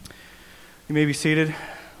You may be seated.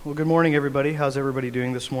 Well, good morning, everybody. How's everybody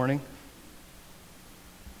doing this morning?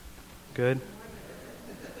 Good.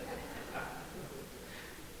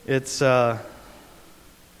 It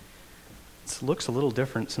looks a little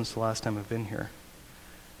different since the last time I've been here.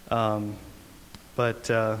 But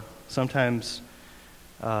sometimes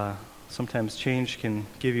change can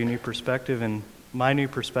give you a new perspective, and my new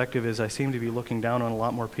perspective is I seem to be looking down on a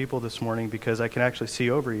lot more people this morning because I can actually see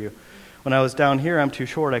over you. When I was down here, I'm too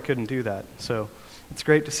short, I couldn't do that. So it's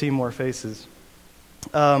great to see more faces.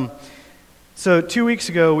 So 2 weeks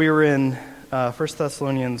ago, we were in 1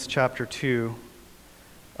 Thessalonians chapter 2.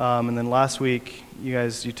 And then last week,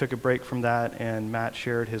 you took a break from that, and Matt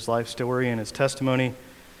shared his life story and his testimony.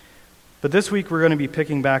 But this week, we're going to be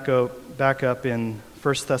picking back up in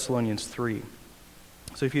 1 Thessalonians 3.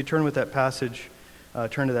 So if you turn to that passage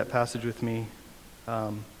with me.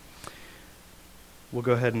 We'll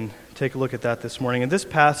go ahead and take a look at that this morning. And this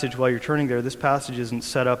passage, while you're turning there, this passage isn't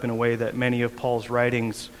set up in a way that many of Paul's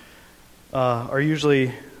writings are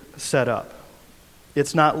usually set up.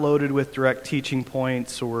 It's not loaded with direct teaching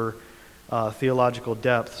points or theological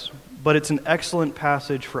depths, but it's an excellent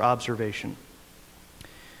passage for observation.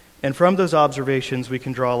 And from those observations, we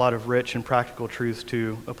can draw a lot of rich and practical truths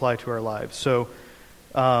to apply to our lives. So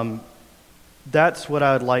that's what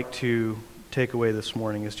I would like to take away this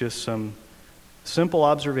morning, is just some simple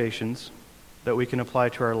observations that we can apply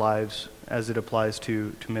to our lives as it applies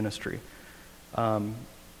to ministry. I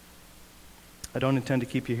don't intend to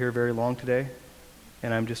keep you here very long today,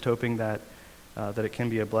 and I'm just hoping that it can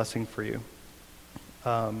be a blessing for you.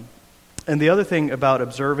 And the other thing about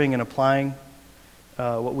observing and applying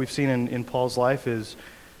what we've seen in Paul's life is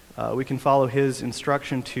we can follow his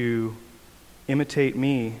instruction to imitate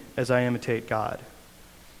me as I imitate God.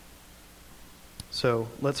 So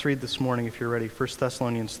let's read this morning, if you're ready, 1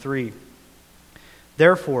 Thessalonians 3.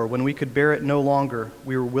 Therefore, when we could bear it no longer,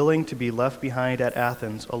 we were willing to be left behind at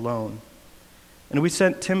Athens alone. And we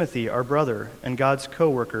sent Timothy, our brother, and God's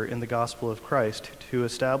co-worker in the gospel of Christ, to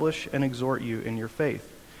establish and exhort you in your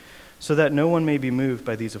faith, so that no one may be moved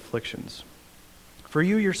by these afflictions. For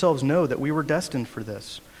you yourselves know that we were destined for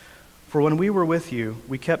this. For when we were with you,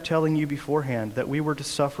 we kept telling you beforehand that we were to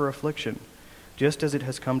suffer affliction, just as it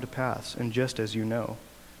has come to pass, and just as you know.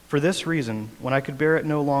 For this reason, when I could bear it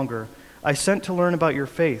no longer, I sent to learn about your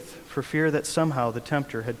faith, for fear that somehow the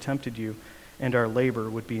tempter had tempted you, and our labor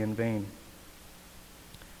would be in vain.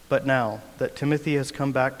 But now that Timothy has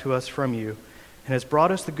come back to us from you, and has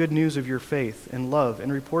brought us the good news of your faith and love,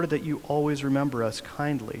 and reported that you always remember us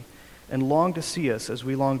kindly, and long to see us as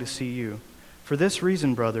we long to see you. For this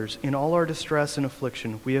reason, brothers, in all our distress and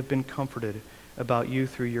affliction, we have been comforted about you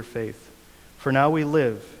through your faith. For now we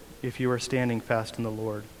live, if you are standing fast in the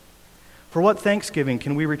Lord. For what thanksgiving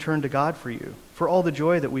can we return to God for you, for all the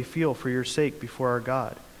joy that we feel for your sake before our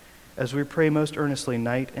God, as we pray most earnestly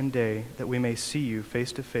night and day that we may see you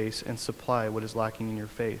face to face and supply what is lacking in your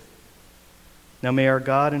faith. Now may our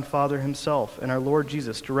God and Father himself and our Lord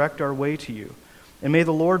Jesus direct our way to you, and may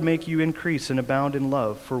the Lord make you increase and abound in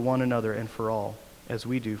love for one another and for all, as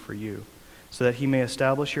we do for you, so that he may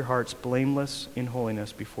establish your hearts blameless in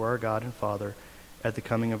holiness before our God and Father at the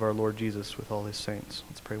coming of our Lord Jesus with all his saints.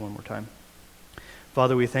 Let's pray one more time.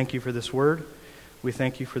 Father, we thank you for this word. We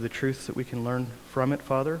thank you for the truths that we can learn from it,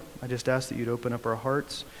 Father. I just ask that you'd open up our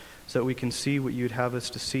hearts so that we can see what you'd have us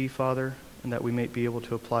to see, Father, and that we may be able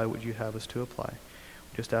to apply what you'd have us to apply.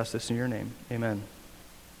 We just ask this in your name. Amen.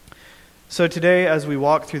 So today, as we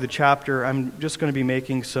walk through the chapter, I'm just going to be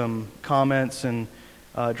making some comments and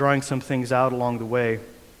drawing some things out along the way.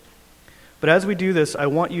 But as we do this, I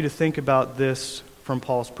want you to think about this from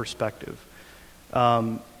Paul's perspective.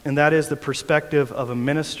 And that is the perspective of a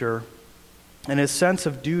minister and his sense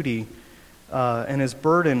of duty and his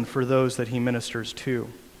burden for those that he ministers to.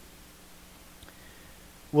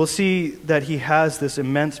 We'll see that he has this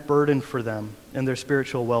immense burden for them and their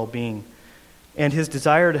spiritual well-being, and his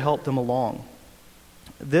desire to help them along.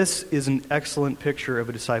 This is an excellent picture of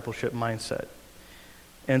a discipleship mindset.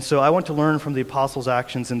 And so I want to learn from the apostles'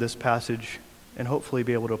 actions in this passage and hopefully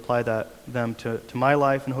be able to apply them to my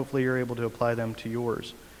life, and hopefully you're able to apply them to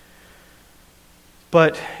yours.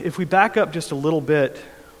 But if we back up just a little bit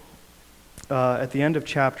at the end of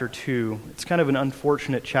chapter 2, it's kind of an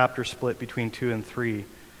unfortunate chapter split between 2 and 3.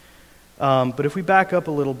 But if we back up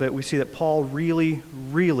a little bit, we see that Paul really,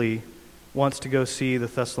 really wants to go see the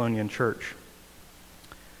Thessalonian church.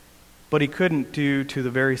 But he couldn't due to the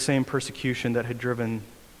very same persecution that had driven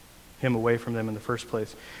him away from them in the first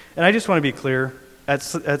place. And I just want to be clear, at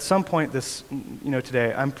some point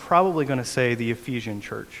today, I'm probably going to say the Ephesian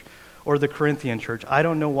church or the Corinthian church. I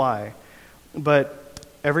don't know why. But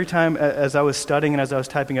every time as I was studying and as I was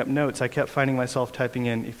typing up notes, I kept finding myself typing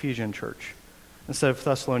in Ephesian church instead of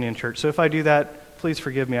Thessalonian church. So if I do that, please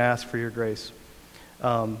forgive me. I ask for your grace.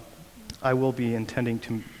 I will be intending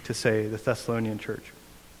to say the Thessalonian church.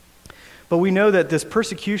 But we know that this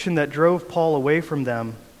persecution that drove Paul away from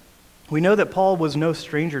them, we know that Paul was no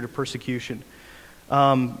stranger to persecution.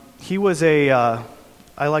 He was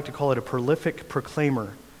I like to call it a prolific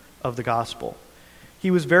proclaimer of the gospel.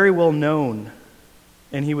 He was very well known,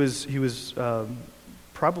 and he was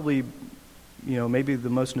probably, maybe the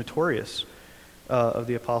most notorious of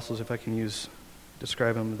the apostles, if I can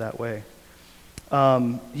describe him that way.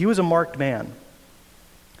 He was a marked man,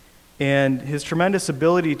 and his tremendous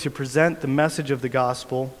ability to present the message of the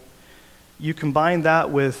gospel, you combine that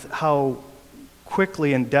with how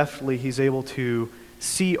quickly and deftly he's able to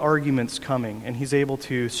see arguments coming, and he's able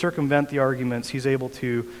to circumvent the arguments, he's able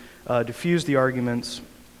to diffuse the arguments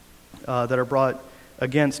that are brought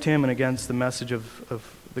against him and against the message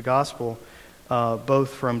of the gospel, both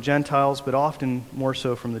from Gentiles, but often more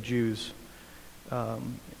so from the Jews.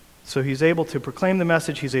 So he's able to proclaim the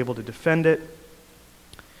message, he's able to defend it,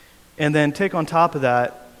 and then take on top of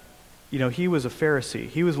that, he was a Pharisee.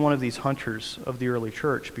 He was one of these hunters of the early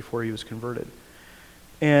church before he was converted.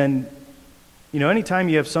 And, anytime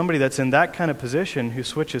you have somebody that's in that kind of position who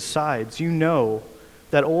switches sides,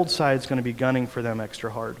 that old side's going to be gunning for them extra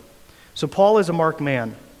hard. So Paul is a marked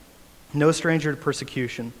man, no stranger to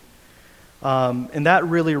persecution. And that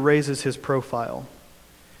really raises his profile.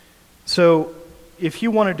 So if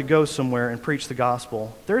you wanted to go somewhere and preach the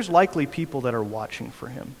gospel, there's likely people that are watching for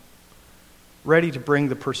him, ready to bring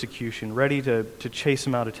the persecution, ready to chase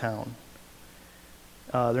him out of town.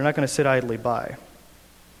 They're not going to sit idly by.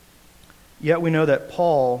 Yet we know that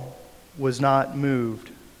Paul was not moved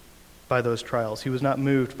by those trials. He was not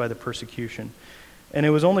moved by the persecution. And it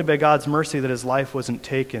was only by God's mercy that his life wasn't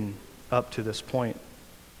taken up to this point.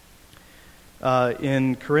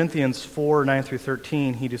 In Corinthians 4, 9 through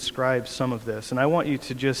 13, he describes some of this. And I want you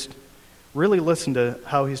to just really listen to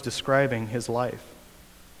how he's describing his life.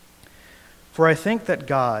 For I think that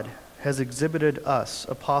God has exhibited us,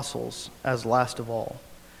 apostles, as last of all,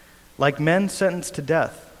 like men sentenced to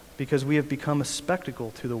death, because we have become a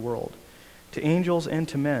spectacle to the world, to angels and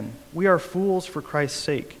to men. We are fools for Christ's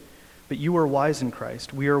sake, but you are wise in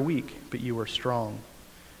Christ. We are weak, but you are strong.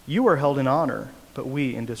 You are held in honor, but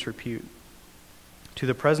we in disrepute. To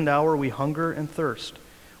the present hour we hunger and thirst.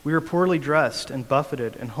 We are poorly dressed and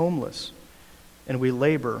buffeted and homeless, and we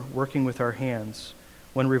labor, working with our hands.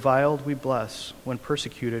 When reviled, we bless. When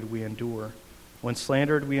persecuted, we endure. When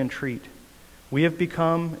slandered, we entreat. We have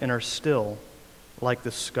become and are still like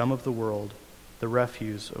the scum of the world, the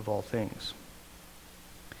refuse of all things.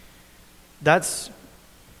 That's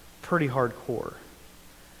pretty hardcore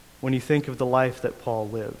when you think of the life that Paul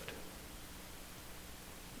lived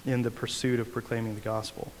in the pursuit of proclaiming the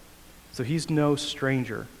gospel. So he's no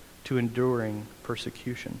stranger to enduring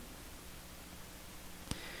persecution.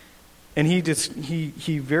 And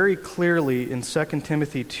he very clearly in 2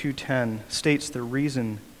 Timothy 2:10 states the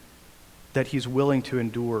reason that he's willing to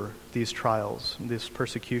endure these trials, this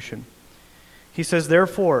persecution. He says,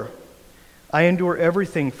 "Therefore, I endure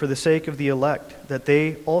everything for the sake of the elect, that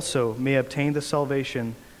they also may obtain the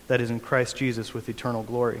salvation that is in Christ Jesus with eternal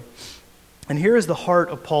glory." And here is the heart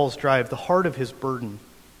of Paul's drive, the heart of his burden.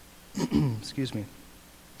 Excuse me.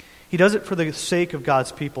 He does it for the sake of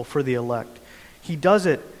God's people, for the elect. He does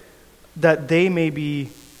it that they may be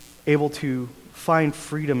able to find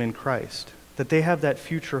freedom in Christ, that they have that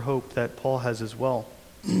future hope that Paul has as well.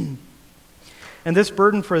 And this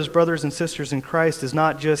burden for his brothers and sisters in Christ is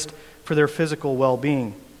not just for their physical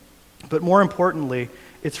well-being, but more importantly,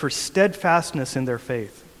 it's for steadfastness in their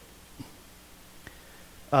faith.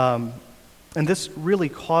 And this really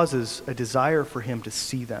causes a desire for him to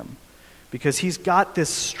see them, because he's got this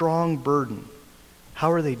strong burden.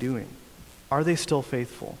 How are they doing? Are they still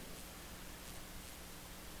faithful?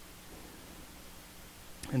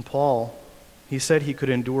 And Paul, he said he could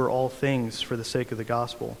endure all things for the sake of the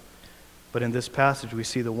gospel. But in this passage, we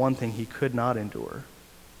see the one thing he could not endure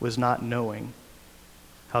was not knowing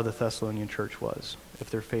how the Thessalonian church was, if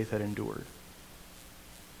their faith had endured.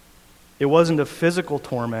 It wasn't a physical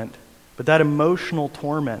torment, but that emotional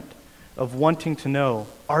torment of wanting to know,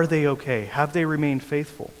 are they okay? Have they remained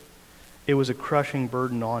faithful? It was a crushing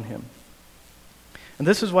burden on him. And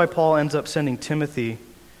this is why Paul ends up sending Timothy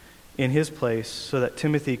in his place, so that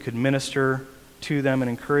Timothy could minister to them and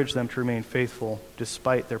encourage them to remain faithful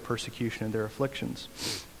despite their persecution and their afflictions.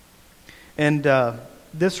 And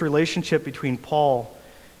this relationship between Paul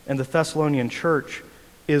and the Thessalonian church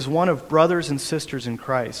is one of brothers and sisters in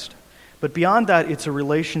Christ. But beyond that, it's a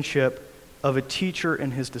relationship of a teacher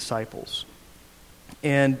and his disciples.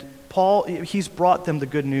 And Paul, he's brought them the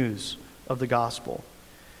good news of the gospel.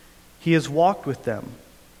 He has walked with them.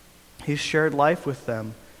 He's shared life with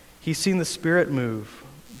them. He's seen the Spirit move,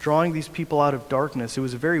 drawing these people out of darkness. It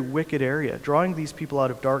was a very wicked area, drawing these people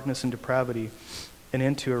out of darkness and depravity and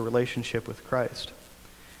into a relationship with Christ.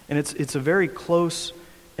 And it's a very close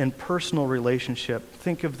and personal relationship.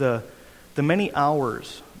 Think of the many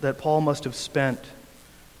hours that Paul must have spent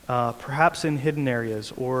perhaps in hidden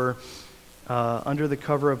areas or under the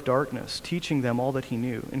cover of darkness, teaching them all that he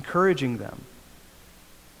knew, encouraging them,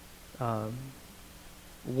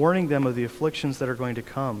 warning them of the afflictions that are going to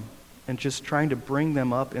come, and just trying to bring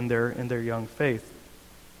them up in their young faith.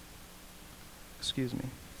 Excuse me.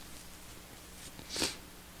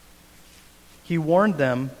 He warned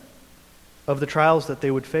them of the trials that they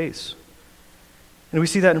would face. And we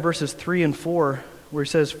see that in verses 3 and 4, where he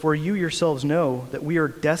says, "For you yourselves know that we are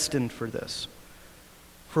destined for this.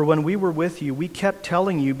 For when we were with you, we kept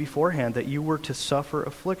telling you beforehand that you were to suffer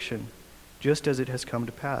affliction, just as it has come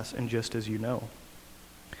to pass, and just as you know."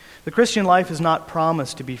 The Christian life is not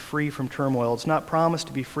promised to be free from turmoil. It's not promised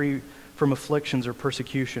to be free from afflictions or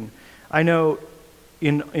persecution. I know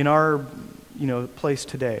in our place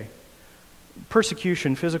today,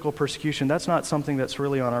 persecution, physical persecution, that's not something that's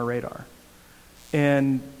really on our radar.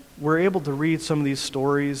 And we're able to read some of these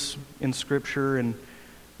stories in Scripture, and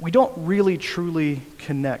we don't really truly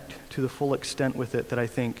connect to the full extent with it that I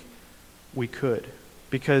think we could.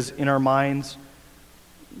 Because in our minds,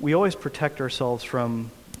 we always protect ourselves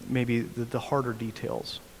from maybe the harder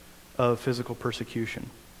details of physical persecution.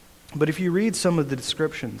 But if you read some of the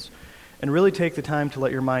descriptions and really take the time to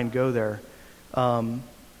let your mind go there, I'm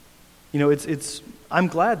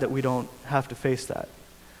glad that we don't have to face that.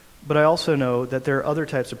 But I also know that there are other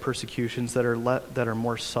types of persecutions that are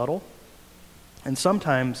more subtle, and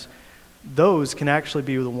sometimes those can actually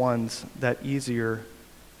be the ones that easier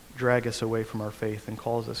drag us away from our faith and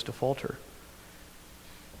cause us to falter.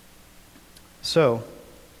 So,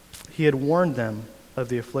 he had warned them of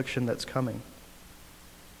the affliction that's coming.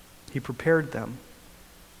 He prepared them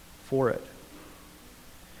for it.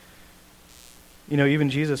 Even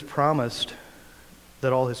Jesus promised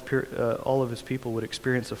that all of his people would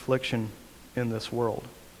experience affliction in this world.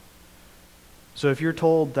 So if you're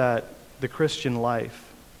told that the Christian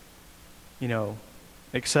life,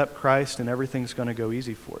 accept Christ and everything's going to go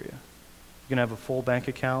easy for you, you're going to have a full bank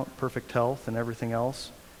account, perfect health, and everything else,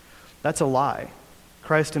 that's a lie.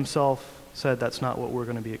 Christ himself said that's not what we're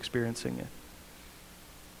going to be experiencing. It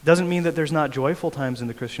doesn't mean that there's not joyful times in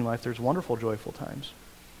the Christian life. There's wonderful, joyful times.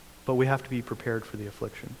 But we have to be prepared for the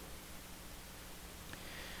affliction.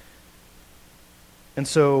 And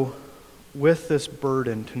so, with this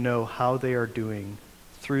burden to know how they are doing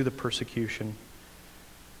through the persecution,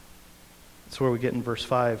 that's where we get in verse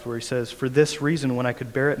 5, where he says, "For this reason, when I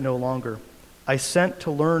could bear it no longer, I sent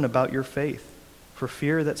to learn about your faith, for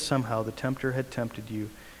fear that somehow the tempter had tempted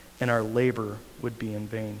you, and our labor would be in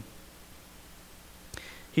vain."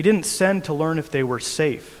 He didn't send to learn if they were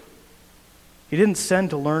safe. He didn't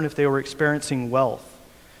send to learn if they were experiencing wealth.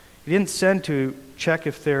 He didn't send to check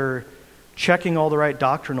if they're checking all the right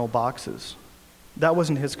doctrinal boxes. That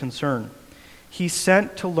wasn't his concern. He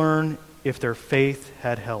sent to learn if their faith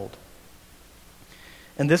had held.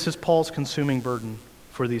 And this is Paul's consuming burden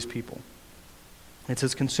for these people. It's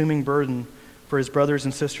his consuming burden for his brothers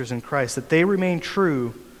and sisters in Christ, that they remain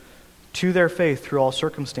true to their faith through all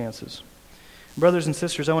circumstances. Brothers and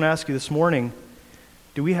sisters, I want to ask you this morning,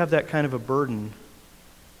 do we have that kind of a burden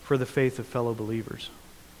for the faith of fellow believers?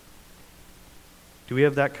 Do we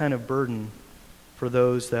have that kind of burden for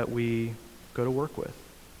those that we go to work with?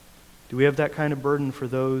 Do we have that kind of burden for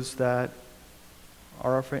those that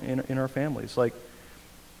are in our families? Like,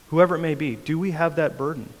 whoever it may be, do we have that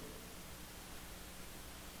burden?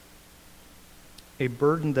 A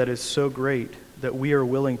burden that is so great that we are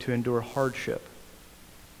willing to endure hardship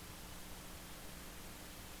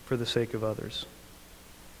for the sake of others.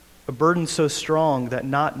 A burden so strong that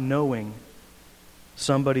not knowing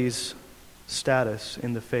somebody's status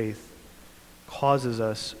in the faith causes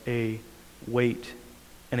us a weight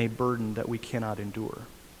and a burden that we cannot endure.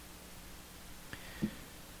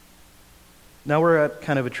 Now we're at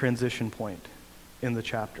kind of a transition point in the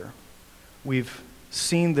chapter. We've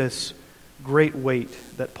seen this great weight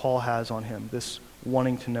that Paul has on him, this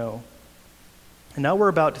wanting to know. And now we're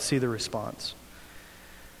about to see the response.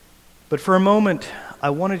 But for a moment, I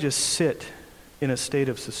want to just sit in a state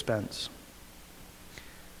of suspense.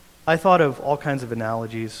 I thought of all kinds of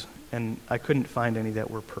analogies, and I couldn't find any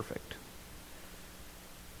that were perfect.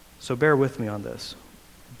 So bear with me on this.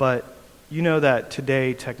 But you know that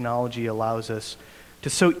today technology allows us to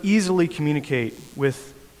so easily communicate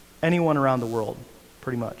with anyone around the world,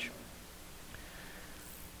 pretty much.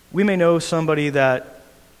 We may know somebody that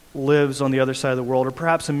lives on the other side of the world, or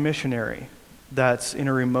perhaps a missionary that's in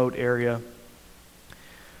a remote area.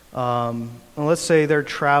 And let's say they're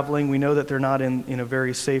traveling. We know that they're not in a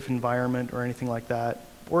very safe environment or anything like that.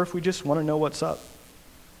 Or if we just want to know what's up,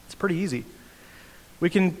 it's pretty easy. We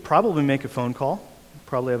can probably make a phone call,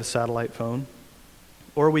 probably have a satellite phone,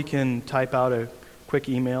 or we can type out a quick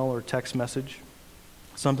email or text message,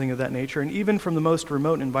 something of that nature. And even from the most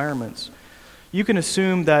remote environments, you can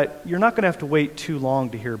assume that you're not going to have to wait too long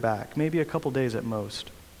to hear back, maybe a couple days at most.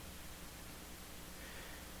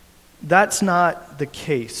 That's not the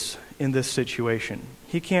case in this situation.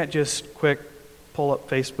 He can't just quick pull up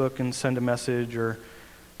Facebook and send a message or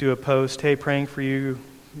do a post, hey, praying for you,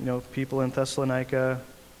 people in Thessalonica,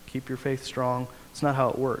 keep your faith strong. It's not how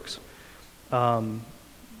it works.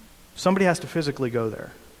 Somebody has to physically go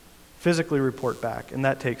there, physically report back, and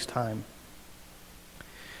that takes time.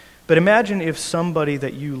 But imagine if somebody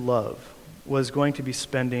that you love was going to be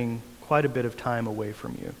spending quite a bit of time away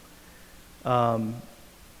from you.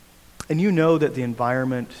 And you know that the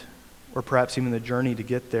environment, or perhaps even the journey to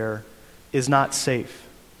get there, is not safe.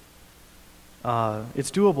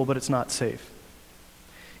 It's doable, but it's not safe.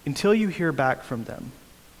 Until you hear back from them,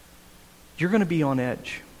 you're going to be on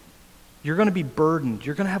edge. You're going to be burdened.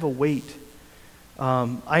 You're going to have a weight.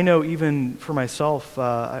 I know even for myself,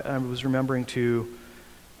 I was remembering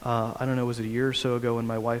was it a year or so ago when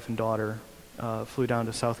my wife and daughter flew down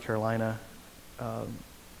to South Carolina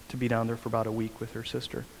to be down there for about a week with her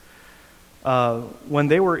sister. When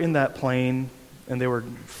they were in that plane and they were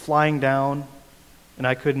flying down and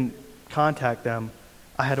I couldn't contact them,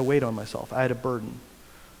 I had a weight on myself. I had a burden.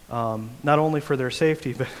 Not only for their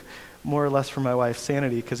safety, but more or less for my wife's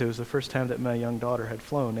sanity, because it was the first time that my young daughter had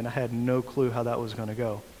flown, and I had no clue how that was going to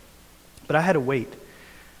go. But I had a weight.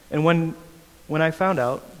 And when I found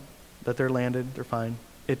out that they're landed, they're fine,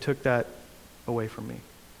 it took that away from me.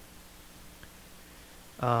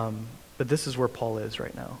 But this is where Paul is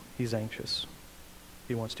right now. He's anxious.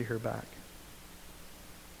 He wants to hear back.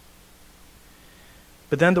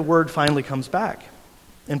 But then the word finally comes back.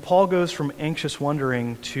 And Paul goes from anxious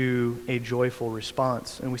wondering to a joyful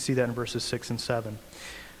response. And we see that in verses 6 and 7.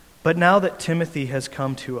 But now that Timothy has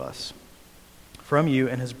come to us from you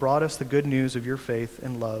and has brought us the good news of your faith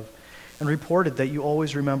and love, and reported that you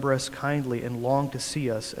always remember us kindly and long to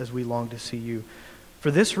see us as we long to see you.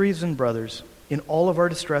 For this reason, brothers, in all of our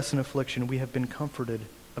distress and affliction, we have been comforted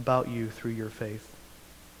about you through your faith.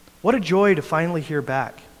 What a joy to finally hear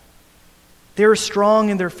back. They are strong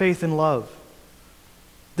in their faith and love.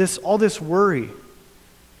 All this worry,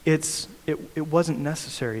 it wasn't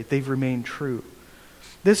necessary. They've remained true.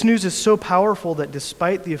 This news is so powerful that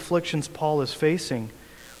despite the afflictions Paul is facing,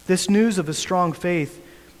 this news of a strong faith,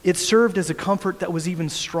 it served as a comfort that was even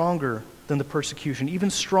stronger than the persecution, even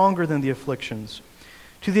stronger than the afflictions,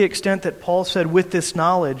 to the extent that Paul said, with this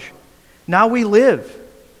knowledge, now we live.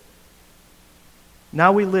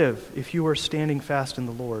 Now we live if you are standing fast in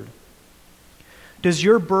the Lord. Does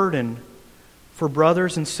your burden for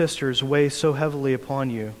brothers and sisters weigh so heavily upon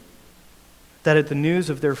you that at the news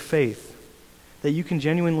of their faith, that you can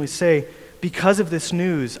genuinely say, because of this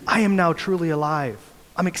news, I am now truly alive.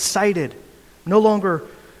 I'm excited, no longer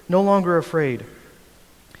afraid.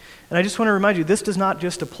 And I just want to remind you, this does not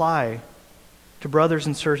just apply to brothers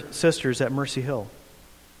and sisters at Mercy Hill.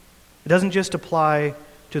 It doesn't just apply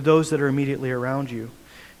to those that are immediately around you.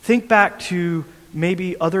 Think back to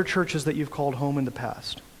maybe other churches that you've called home in the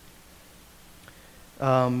past.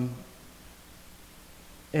 And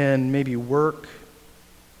maybe work,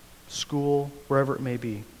 school, wherever it may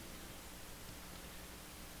be.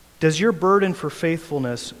 Does your burden for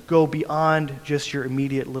faithfulness go beyond just your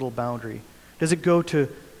immediate little boundary? Does it go to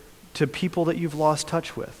people that you've lost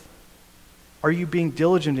touch with? Are you being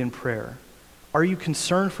diligent in prayer? Are you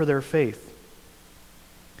concerned for their faith?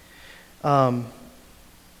 As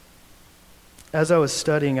I was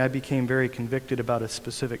studying, I became very convicted about a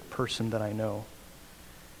specific person that I know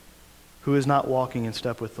who is not walking in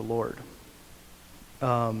step with the Lord.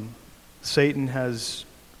 Satan has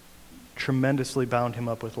tremendously bound him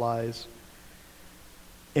up with lies.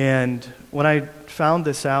 And when I found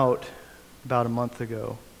this out about a month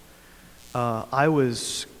ago, I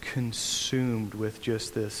was consumed with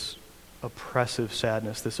just this oppressive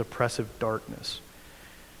sadness, this oppressive darkness.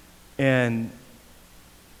 And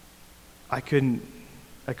I couldn't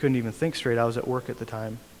even think straight. I was at work at the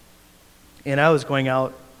time. And I was going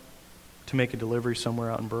out to make a delivery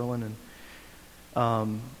somewhere out in Berlin.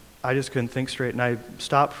 And I just couldn't think straight, and I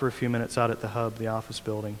stopped for a few minutes out at the Hub, the office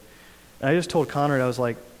building. And I just told Conrad, I was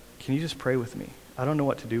like, can you just pray with me? I don't know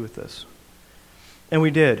what to do with this. And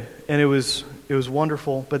we did, and it was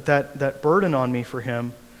wonderful, but that burden on me for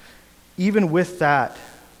him, even with that,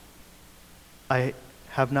 I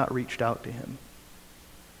have not reached out to him.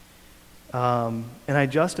 And I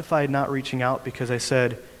justified not reaching out because I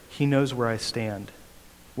said, he knows where I stand.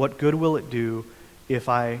 What good will it do if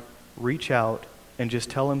I reach out and just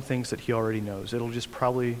tell him things that he already knows? It'll just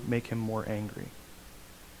probably make him more angry.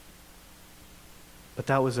 But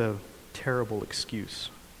that was a terrible excuse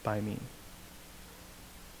by me.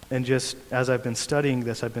 And just as I've been studying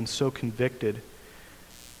this, I've been so convicted.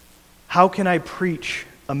 How can I preach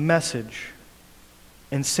a message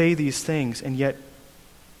and say these things, and yet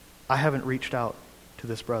I haven't reached out to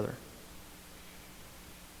this brother?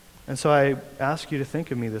 And so I ask you to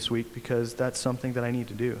think of me this week, because that's something that I need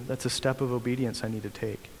to do. That's a step of obedience I need to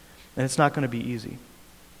take. And it's not going to be easy.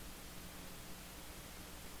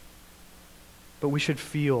 But we should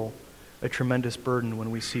feel a tremendous burden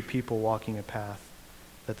when we see people walking a path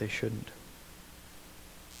that they shouldn't.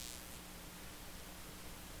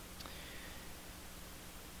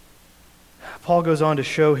 Paul goes on to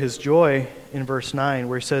show his joy in verse 9,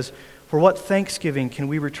 where he says, "For what thanksgiving can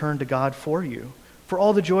we return to God for you? For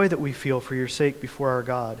all the joy that we feel for your sake before our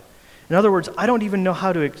God." In other words, I don't even know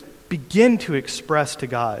how to begin to express to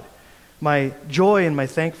God my joy and my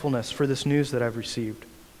thankfulness for this news that I've received.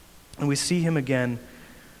 And we see him again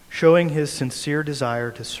showing his sincere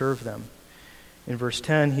desire to serve them. In verse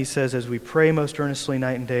 10, he says, "As we pray most earnestly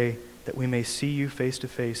night and day, that we may see you face to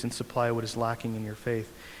face and supply what is lacking in your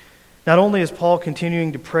faith." Not only is Paul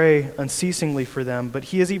continuing to pray unceasingly for them, but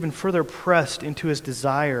he is even further pressed into his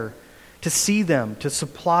desire to see them, to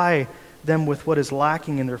supply them with what is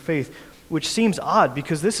lacking in their faith, which seems odd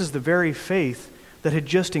because this is the very faith that had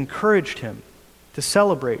just encouraged him to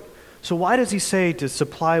celebrate. So why does he say to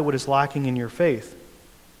supply what is lacking in your faith?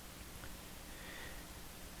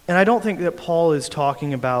 And I don't think that Paul is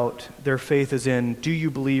talking about their faith as in, do you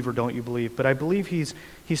believe or don't you believe? But I believe he's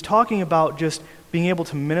talking about just being able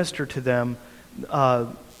to minister to them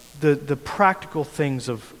the practical things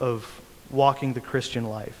of walking the Christian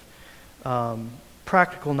life.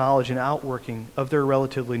 Practical knowledge and outworking of their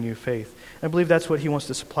relatively new faith. And I believe that's what he wants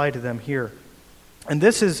to supply to them here. And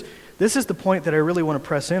this is the point that I really want to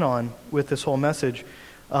press in on with this whole message.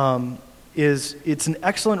 Is it's an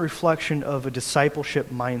excellent reflection of a discipleship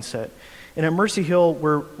mindset. And at Mercy Hill,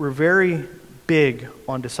 we're very big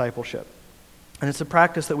on discipleship. And it's a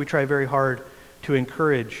practice that we try very hard to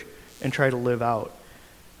encourage and try to live out.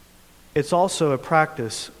 It's also a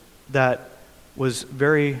practice that was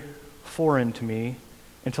very foreign to me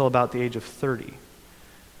until about the age of 30.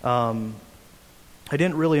 I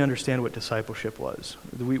didn't really understand what discipleship was.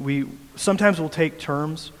 We sometimes we'll take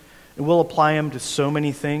terms and we'll apply them to so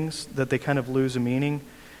many things that they kind of lose a meaning.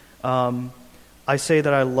 I say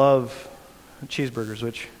that I love cheeseburgers,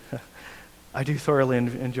 which I do thoroughly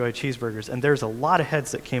enjoy cheeseburgers. And there's a lot of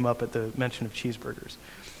heads that came up at the mention of cheeseburgers.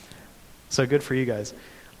 So good for you guys.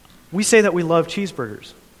 We say that we love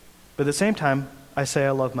cheeseburgers. But at the same time, I say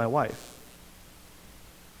I love my wife.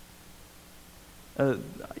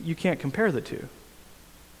 You can't compare the two.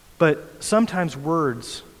 But sometimes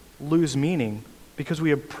words lose meaning because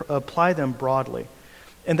we apply them broadly.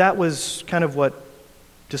 And that was kind of what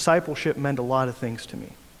discipleship meant a lot of things to me.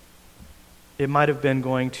 It might have been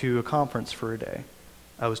going to a conference for a day.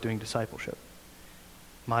 I was doing discipleship.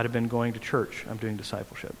 Might have been going to church. I'm doing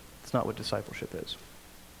discipleship. It's not what discipleship is.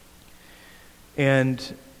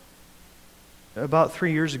 And about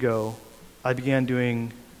 3 years ago, I began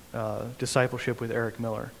doing discipleship with Eric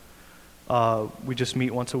Miller. We just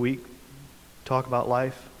meet once a week, talk about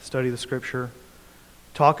life, study the scripture,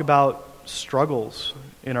 talk about struggles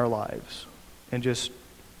in our lives, and just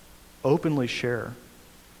openly share.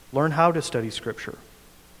 Learn how to study scripture.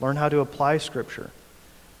 Learn how to apply scripture.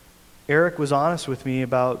 Eric was honest with me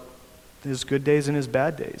about his good days and his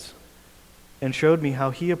bad days, and showed me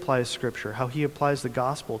how he applies scripture, how he applies the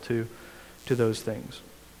gospel to those things.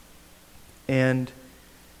 And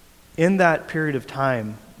in that period of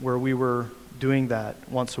time where we were doing that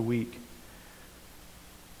once a week,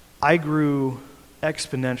 I grew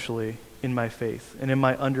exponentially in my faith and in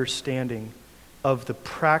my understanding of the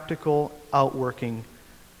practical outworking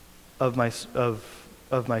of my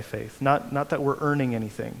faith. Not that we're earning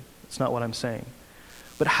anything. That's not what I'm saying.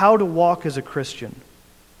 But how to walk as a Christian.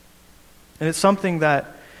 And it's something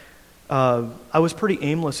that I was pretty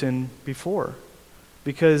aimless in before,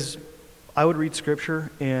 because I would read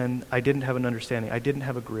scripture and I didn't have an understanding. I didn't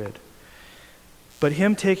have a grid. But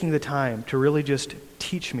him taking the time to really just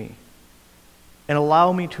teach me and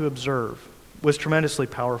allow me to observe was tremendously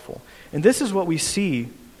powerful. And this is what we see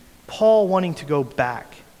Paul wanting to go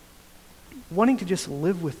back, wanting to just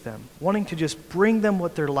live with them, wanting to just bring them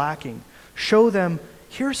what they're lacking, show them,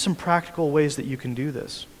 here's some practical ways that you can do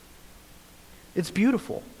this. It's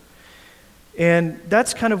beautiful. And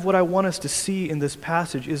that's kind of what I want us to see in this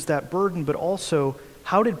passage, is that burden, but also,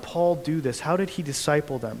 how did Paul do this? How did he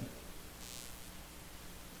disciple them?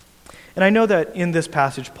 And I know that in this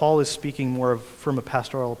passage, Paul is speaking more from a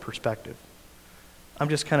pastoral perspective. I'm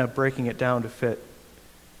just kind of breaking it down to fit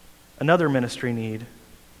another ministry need,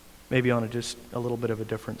 maybe on just a little bit of a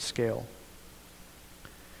different scale.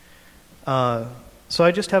 So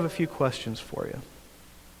I just have a few questions for you.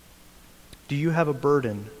 Do you have a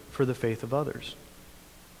burden for the faith of others?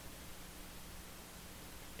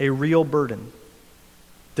 A real burden.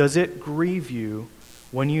 Does it grieve you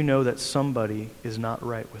when you know that somebody is not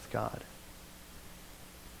right with God?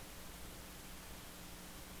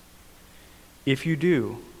 If you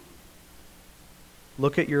do,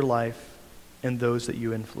 look at your life and those that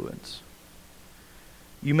you influence.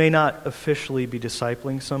 You may not officially be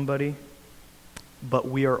discipling somebody, but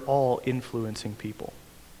we are all influencing people.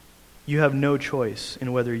 You have no choice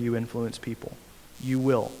in whether you influence people. You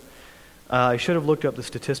will. I should have looked up the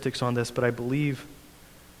statistics on this, but I believe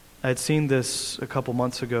I had seen this a couple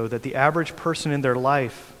months ago, that the average person in their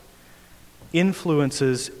life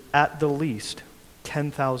influences at the least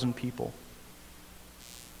 10,000 people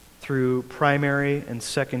through primary and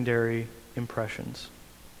secondary impressions.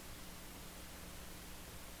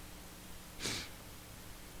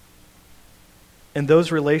 And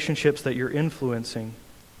those relationships that you're influencing,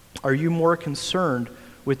 are you more concerned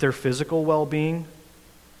with their physical well-being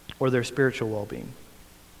or their spiritual well-being?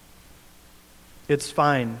 It's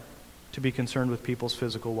fine to be concerned with people's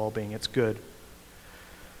physical well-being. It's good.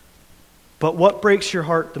 But what breaks your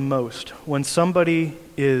heart the most? When somebody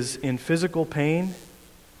is in physical pain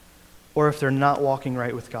or if they're not walking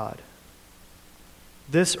right with God?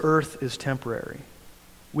 This earth is temporary.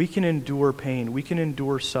 We can endure pain. We can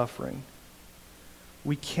endure suffering.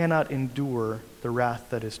 We cannot endure the wrath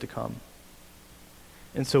that is to come.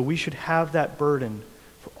 And so we should have that burden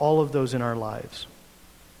for all of those in our lives.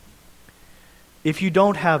 If you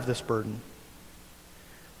don't have this burden,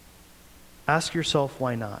 ask yourself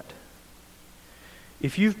why not.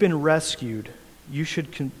 If you've been rescued, you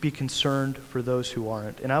should be concerned for those who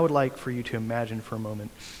aren't. And I would like for you to imagine for a moment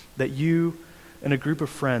that you and a group of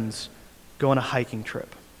friends go on a hiking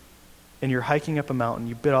trip. And you're hiking up a mountain,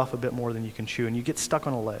 you bit off a bit more than you can chew, and you get stuck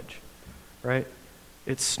on a ledge, right?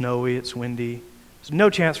 It's snowy, it's windy, there's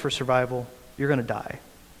no chance for survival, you're going to die.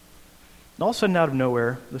 And all of a sudden, out of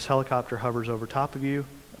nowhere, this helicopter hovers over top of you,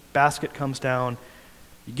 a basket comes down,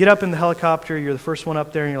 you get up in the helicopter, you're the first one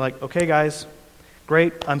up there, and you're like, okay guys,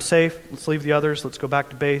 great, I'm safe, let's leave the others, let's go back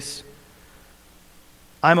to base.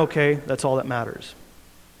 I'm okay, that's all that matters.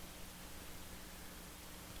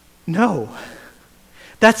 No.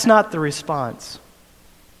 That's not the response.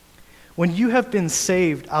 When you have been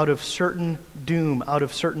saved out of certain doom, out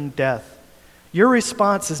of certain death, your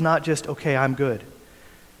response is not just, okay, I'm good.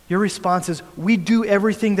 Your response is, we do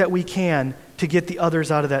everything that we can to get the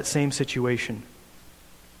others out of that same situation.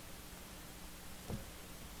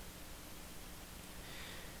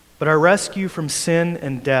 But our rescue from sin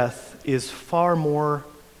and death is far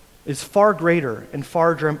greater and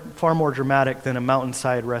far more dramatic than a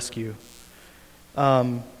mountainside rescue.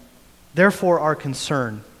 Therefore, our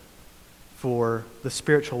concern for the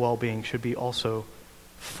spiritual well-being should be also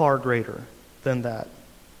far greater than that.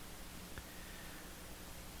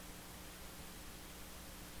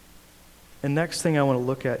 And next thing I want to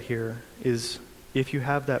look at here is, if you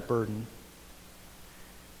have that burden,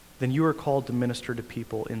 then you are called to minister to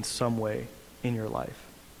people in some way in your life.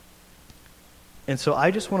 And so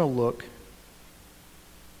I just want to look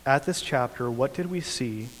at this chapter. What did we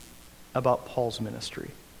see about Paul's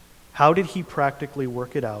ministry? How did he practically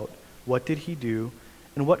work it out? What did he do?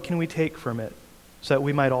 And what can we take from it so that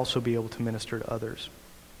we might also be able to minister to others?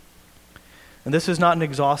 And this is not an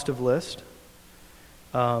exhaustive list,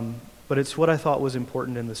 but it's what I thought was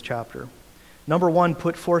important in this chapter. Number one,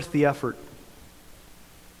 put forth the effort.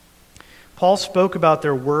 Paul spoke about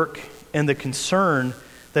their work and the concern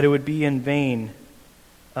that it would be in vain.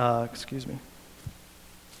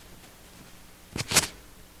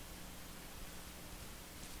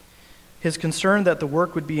 His concern that the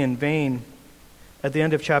work would be in vain at the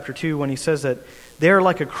end of chapter 2 when he says that they are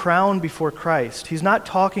like a crown before Christ. He's not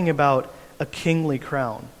talking about a kingly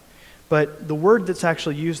crown, but the word that's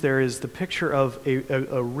actually used there is the picture of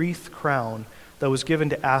a wreath crown that was given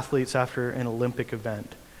to athletes after an Olympic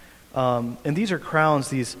event. And these are crowns,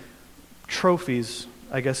 these trophies,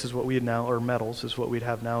 I guess is what we'd now, or medals is what we'd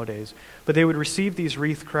have nowadays. But they would receive these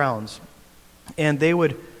wreath crowns, and they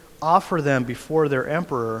would offer them before their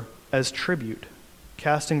emperor as tribute,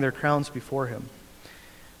 casting their crowns before him.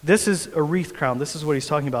 This is a wreath crown. This is what he's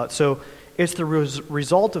talking about. So it's the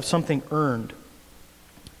result of something earned.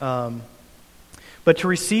 But to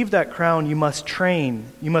receive that crown, you must train,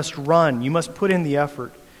 you must run, you must put in the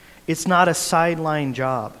effort. It's not a sideline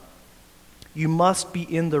job. You must be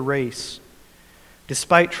in the race,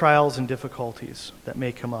 despite trials and difficulties that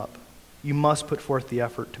may come up. You must put forth the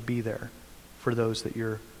effort to be there for those that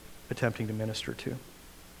you're attempting to minister to.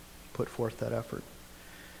 Put forth that effort.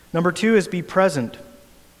 Number 2 is be present.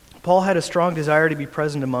 Paul had a strong desire to be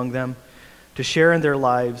present among them, to share in their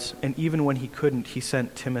lives, and even when he couldn't, he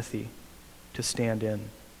sent Timothy to stand in.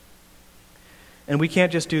 And we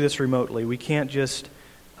can't just do this remotely. We can't just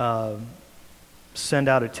send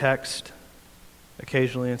out a text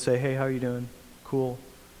occasionally and say, hey, how are you doing? Cool.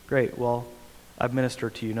 Great. Well, I've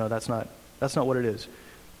ministered to you. No, that's not what it is.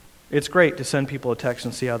 It's great to send people a text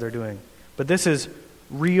and see how they're doing. But this is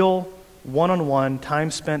real, one-on-one,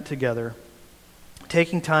 time spent together,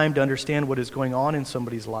 taking time to understand what is going on in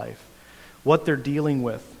somebody's life, what they're dealing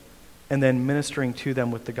with, and then ministering to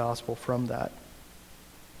them with the gospel from that.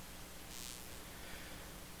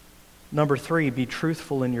 Number 3, be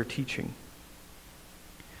truthful in your teaching.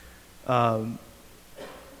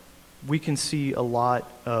 We can see a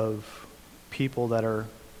lot of people that are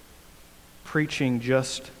preaching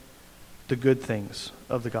just the good things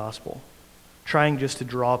of the gospel, trying just to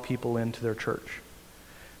draw people into their church.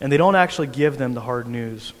 And they don't actually give them the hard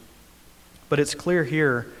news. But it's clear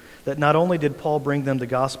here that not only did Paul bring them the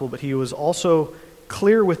gospel, but he was also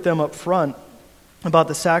clear with them up front about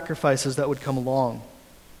the sacrifices that would come along.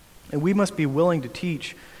 And we must be willing to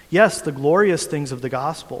teach, yes, the glorious things of the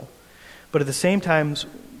gospel, but at the same time,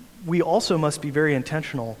 we also must be very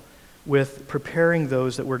intentional with preparing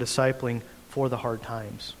those that we're discipling for the hard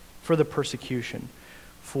times, for the persecution,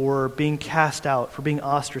 for being cast out, for being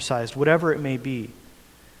ostracized, whatever it may be,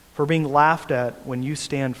 for being laughed at when you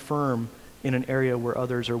stand firm in an area where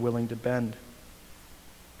others are willing to bend.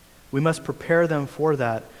 We must prepare them for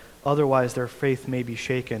that, otherwise their faith may be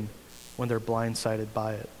shaken when they're blindsided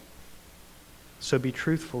by it. So be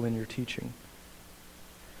truthful in your teaching.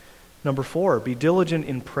 Number 4, be diligent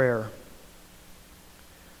in prayer.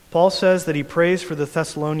 Paul says that he prays for the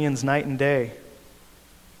Thessalonians night and day.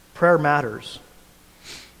 Prayer matters.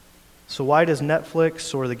 So why does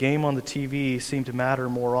Netflix or the game on the TV seem to matter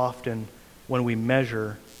more often when we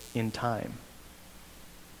measure in time?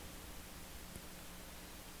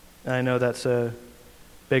 And I know that's a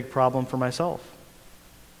big problem for myself.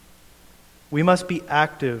 We must be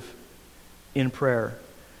active in prayer.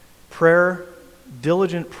 Prayer,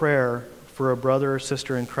 diligent prayer for a brother or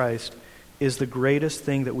sister in Christ is the greatest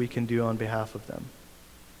thing that we can do on behalf of them.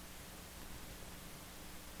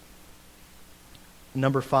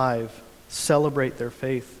 Number 5, celebrate their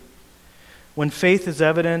faith. When faith is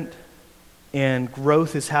evident and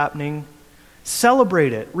growth is happening,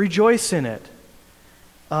 celebrate it, rejoice in it.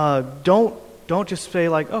 Don't just say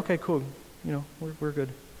like, okay, cool, we're good.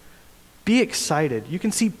 Be excited. You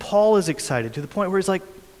can see Paul is excited to the point where he's like,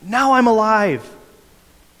 now I'm alive.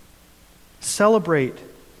 Celebrate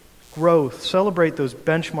growth. Celebrate those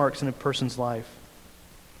benchmarks in a person's life.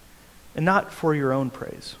 And not for your own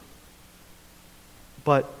praise,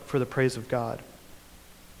 but for the praise of God.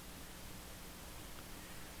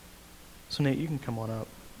 So Nate, you can come on up.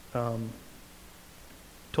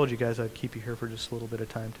 Told you guys I'd keep you here for just a little bit of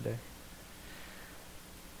time today.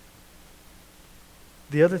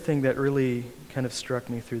 The other thing that really kind of struck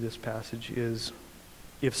me through this passage is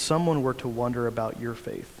if someone were to wonder about your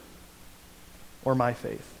faith or my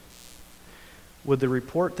faith, would the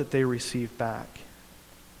report that they receive back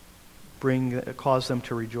cause them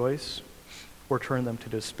to rejoice or turn them to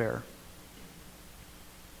despair?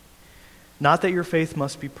 Not that your faith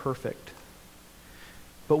must be perfect,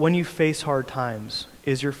 but when you face hard times,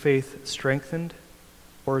 is your faith strengthened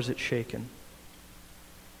or is it shaken?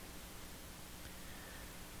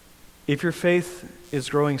 If your faith is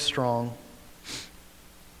growing strong,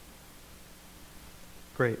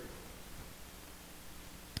 great.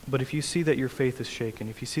 But if you see that your faith is shaken,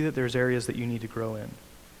 if you see that there's areas that you need to grow in,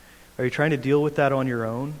 are you trying to deal with that on your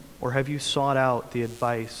own, or have you sought out the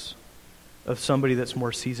advice of somebody that's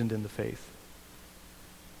more seasoned in the faith?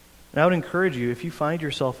 And I would encourage you, if you find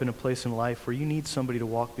yourself in a place in life where you need somebody to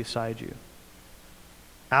walk beside you,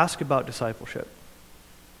 ask about discipleship.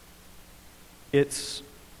 It's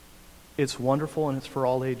wonderful and it's for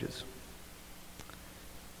all ages.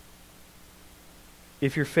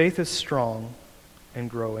 If your faith is strong and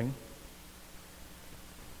growing,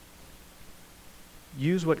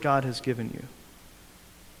 use what God has given you.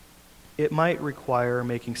 It might require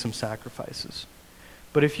making some sacrifices.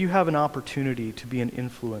 But if you have an opportunity to be an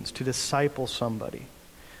influence, to disciple somebody,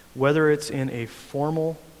 whether it's in a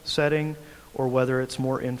formal setting or whether it's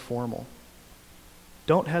more informal,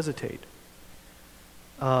 don't hesitate.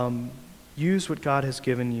 Use what God has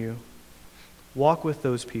given you. Walk with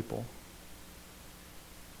those people.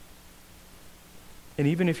 And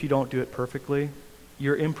even if you don't do it perfectly,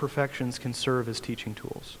 your imperfections can serve as teaching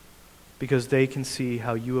tools because they can see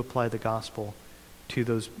how you apply the gospel to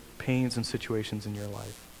those pains and situations in your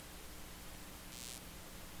life.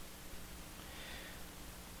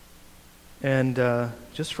 And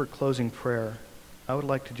just for closing prayer, I would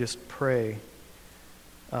like to just pray,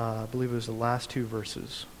 I believe it was the last two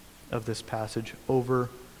verses of this passage, over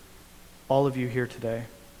all of you here today.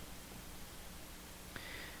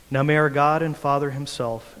 Now may our God and Father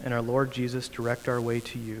himself and our Lord Jesus direct our way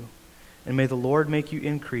to you, and may the Lord make you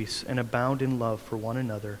increase and abound in love for one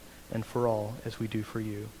another and for all as we do for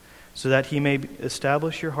you, so that he may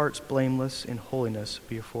establish your hearts blameless in holiness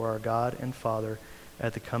before our God and Father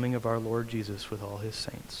at the coming of our Lord Jesus with all his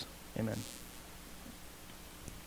saints. Amen.